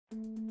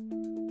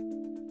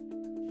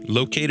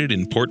Located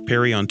in Port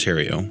Perry,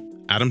 Ontario,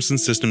 Adamson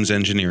Systems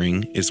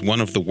Engineering is one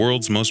of the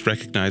world's most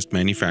recognized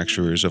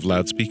manufacturers of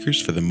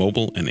loudspeakers for the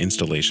mobile and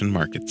installation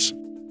markets.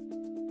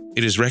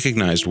 It is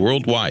recognized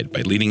worldwide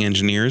by leading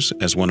engineers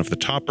as one of the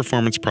top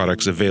performance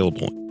products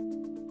available.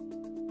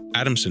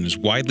 Adamson is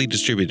widely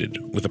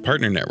distributed with a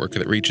partner network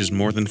that reaches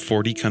more than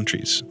 40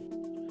 countries.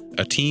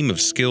 A team of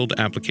skilled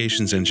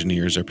applications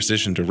engineers are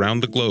positioned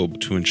around the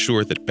globe to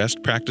ensure that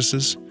best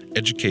practices,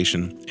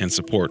 education, and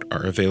support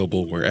are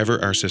available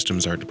wherever our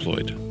systems are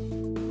deployed.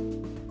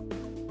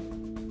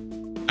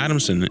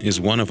 Adamson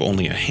is one of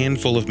only a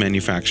handful of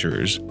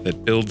manufacturers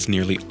that builds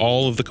nearly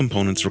all of the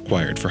components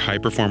required for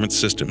high-performance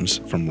systems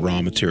from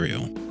raw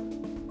material.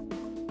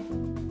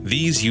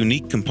 These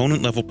unique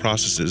component-level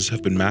processes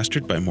have been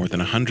mastered by more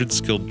than 100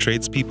 skilled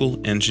tradespeople,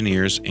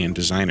 engineers, and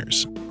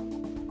designers.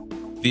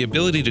 The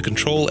ability to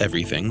control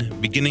everything,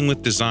 beginning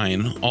with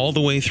design all the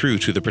way through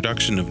to the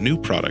production of new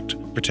product,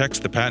 protects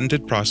the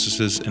patented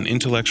processes and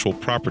intellectual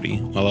property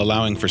while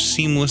allowing for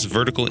seamless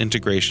vertical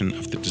integration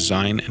of the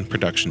design and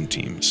production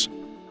teams.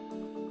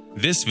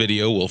 This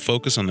video will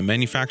focus on the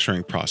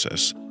manufacturing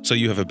process, so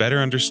you have a better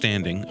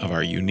understanding of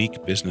our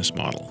unique business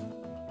model.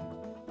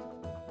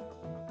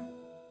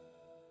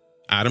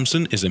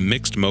 Adamson is a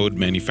mixed-mode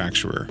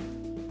manufacturer.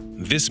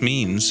 This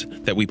means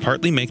that we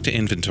partly make to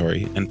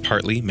inventory and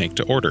partly make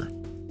to order.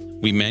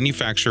 We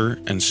manufacture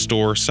and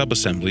store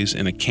sub-assemblies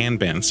in a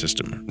Kanban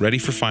system, ready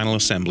for final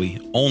assembly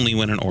only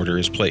when an order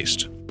is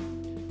placed.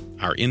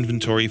 Our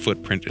inventory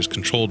footprint is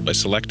controlled by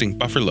selecting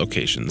buffer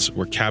locations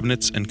where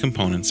cabinets and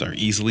components are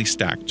easily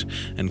stacked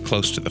and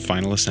close to the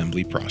final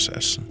assembly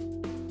process.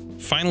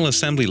 Final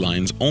assembly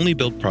lines only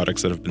build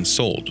products that have been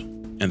sold,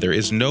 and there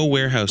is no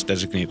warehouse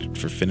designated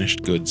for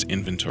finished goods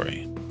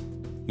inventory.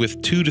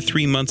 With 2 to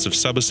 3 months of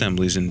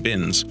sub-assemblies in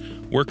bins,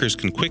 workers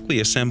can quickly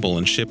assemble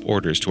and ship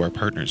orders to our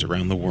partners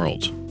around the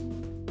world.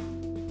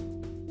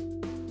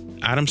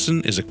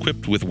 Adamson is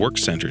equipped with work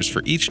centers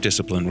for each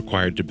discipline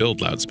required to build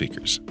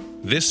loudspeakers.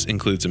 This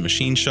includes a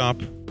machine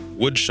shop,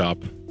 wood shop,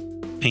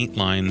 paint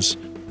lines,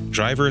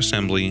 driver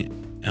assembly,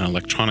 and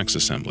electronics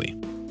assembly.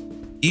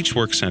 Each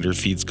work center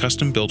feeds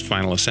custom-built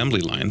final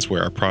assembly lines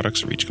where our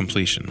products reach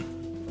completion.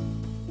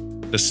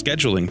 The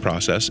scheduling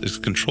process is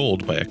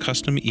controlled by a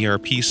custom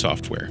ERP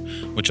software,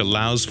 which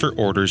allows for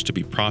orders to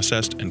be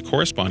processed and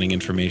corresponding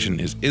information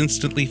is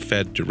instantly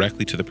fed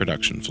directly to the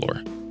production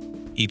floor.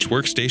 Each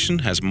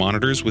workstation has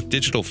monitors with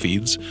digital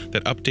feeds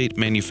that update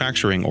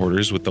manufacturing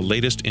orders with the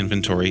latest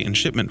inventory and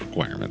shipment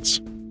requirements.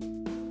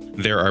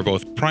 There are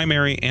both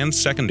primary and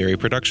secondary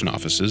production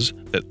offices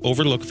that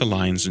overlook the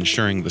lines,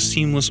 ensuring the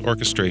seamless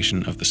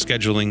orchestration of the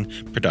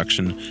scheduling,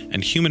 production,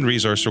 and human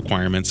resource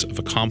requirements of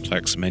a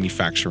complex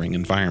manufacturing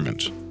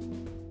environment.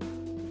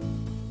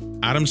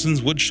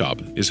 Adamson's wood shop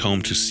is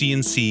home to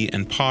CNC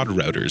and pod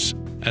routers,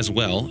 as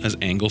well as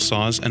angle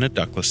saws and a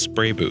ductless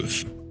spray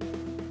booth.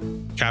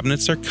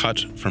 Cabinets are cut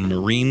from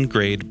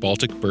marine-grade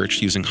Baltic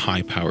birch using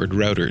high-powered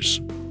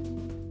routers.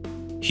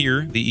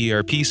 Here, the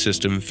ERP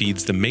system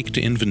feeds the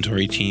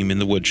make-to-inventory team in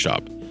the wood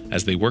shop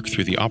as they work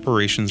through the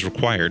operations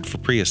required for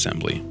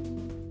pre-assembly.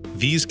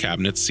 These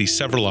cabinets see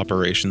several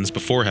operations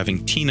before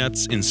having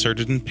T-nuts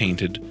inserted and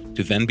painted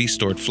to then be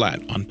stored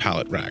flat on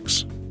pallet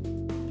racks.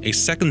 A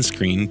second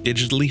screen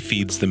digitally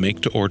feeds the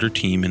make-to-order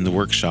team in the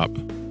workshop.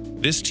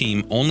 This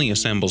team only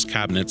assembles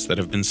cabinets that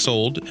have been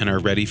sold and are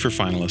ready for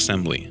final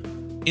assembly.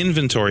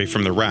 Inventory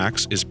from the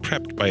racks is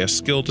prepped by a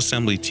skilled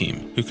assembly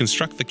team who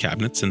construct the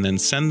cabinets and then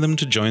send them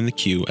to join the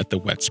queue at the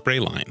wet spray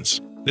lines.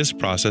 This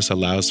process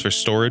allows for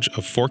storage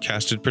of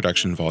forecasted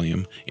production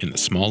volume in the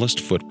smallest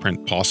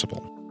footprint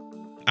possible.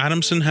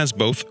 Adamson has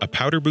both a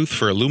powder booth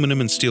for aluminum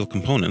and steel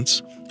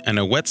components and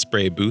a wet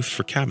spray booth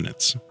for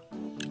cabinets.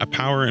 A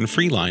power and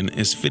free line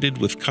is fitted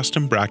with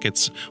custom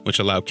brackets which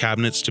allow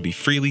cabinets to be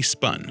freely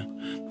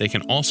spun. They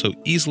can also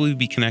easily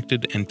be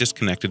connected and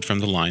disconnected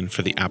from the line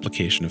for the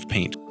application of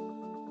paint.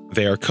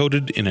 They are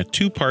coated in a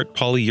 2-part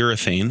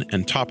polyurethane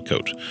and top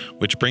coat,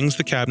 which brings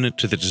the cabinet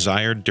to the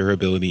desired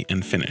durability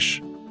and finish.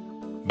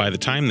 By the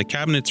time the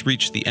cabinets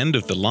reach the end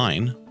of the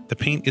line, the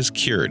paint is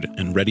cured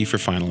and ready for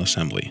final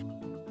assembly.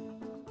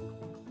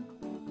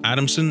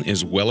 Adamson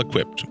is well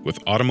equipped with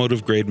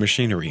automotive-grade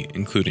machinery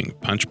including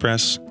punch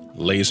press,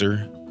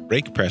 laser,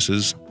 brake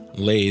presses,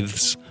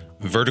 lathes,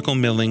 vertical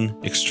milling,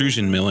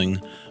 extrusion milling,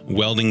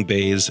 welding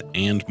bays,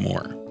 and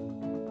more.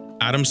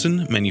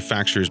 Adamson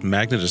manufactures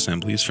magnet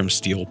assemblies from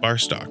steel bar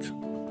stock.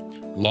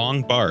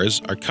 Long bars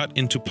are cut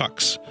into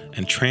pucks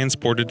and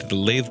transported to the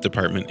lathe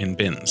department in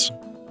bins.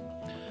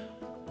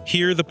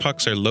 Here, the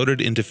pucks are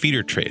loaded into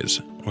feeder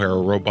trays, where a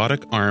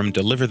robotic arm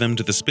delivers them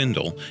to the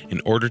spindle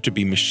in order to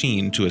be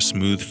machined to a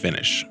smooth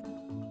finish.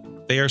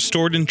 They are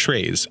stored in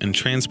trays and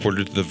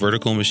transported to the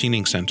Vertical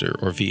Machining Center,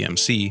 or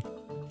VMC,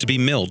 to be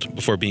milled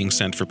before being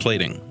sent for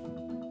plating.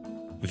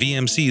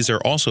 VMCs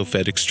are also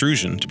fed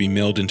extrusion to be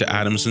milled into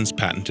Adamson's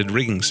patented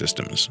rigging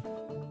systems.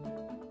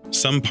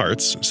 Some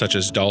parts, such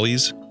as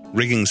dollies,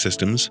 rigging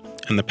systems,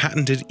 and the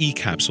patented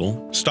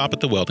E-capsule, stop at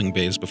the welding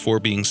bays before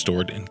being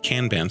stored in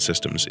Kanban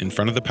systems in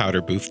front of the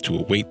powder booth to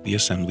await the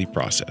assembly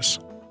process.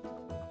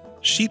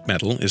 Sheet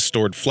metal is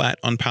stored flat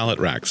on pallet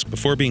racks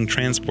before being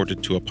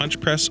transported to a punch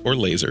press or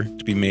laser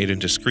to be made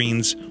into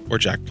screens or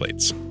jack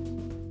plates.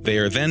 They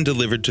are then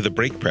delivered to the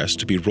brake press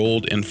to be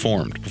rolled and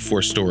formed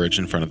before storage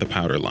in front of the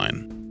powder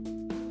line.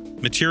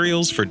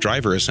 Materials for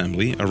driver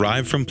assembly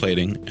arrive from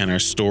plating and are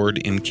stored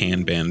in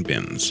Kanban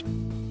bins.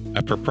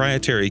 A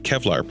proprietary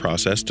Kevlar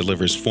process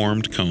delivers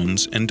formed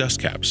cones and dust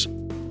caps.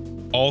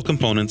 All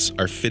components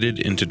are fitted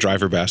into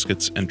driver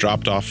baskets and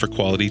dropped off for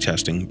quality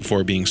testing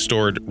before being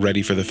stored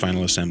ready for the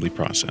final assembly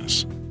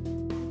process.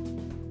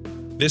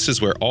 This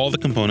is where all the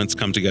components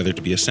come together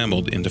to be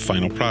assembled into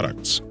final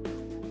products.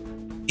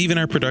 Even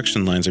our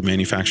production lines are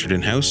manufactured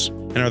in-house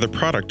and are the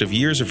product of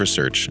years of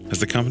research as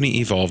the company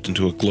evolved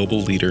into a global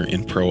leader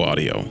in pro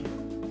audio.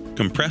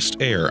 Compressed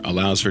air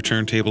allows for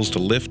turntables to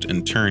lift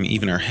and turn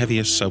even our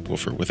heaviest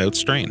subwoofer without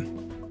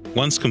strain.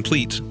 Once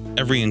complete,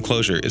 every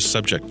enclosure is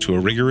subject to a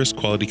rigorous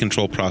quality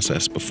control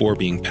process before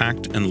being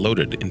packed and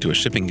loaded into a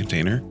shipping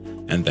container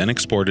and then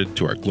exported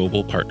to our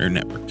global partner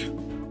network.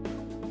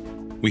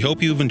 We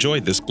hope you've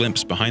enjoyed this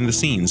glimpse behind the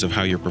scenes of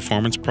how your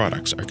performance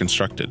products are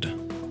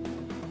constructed.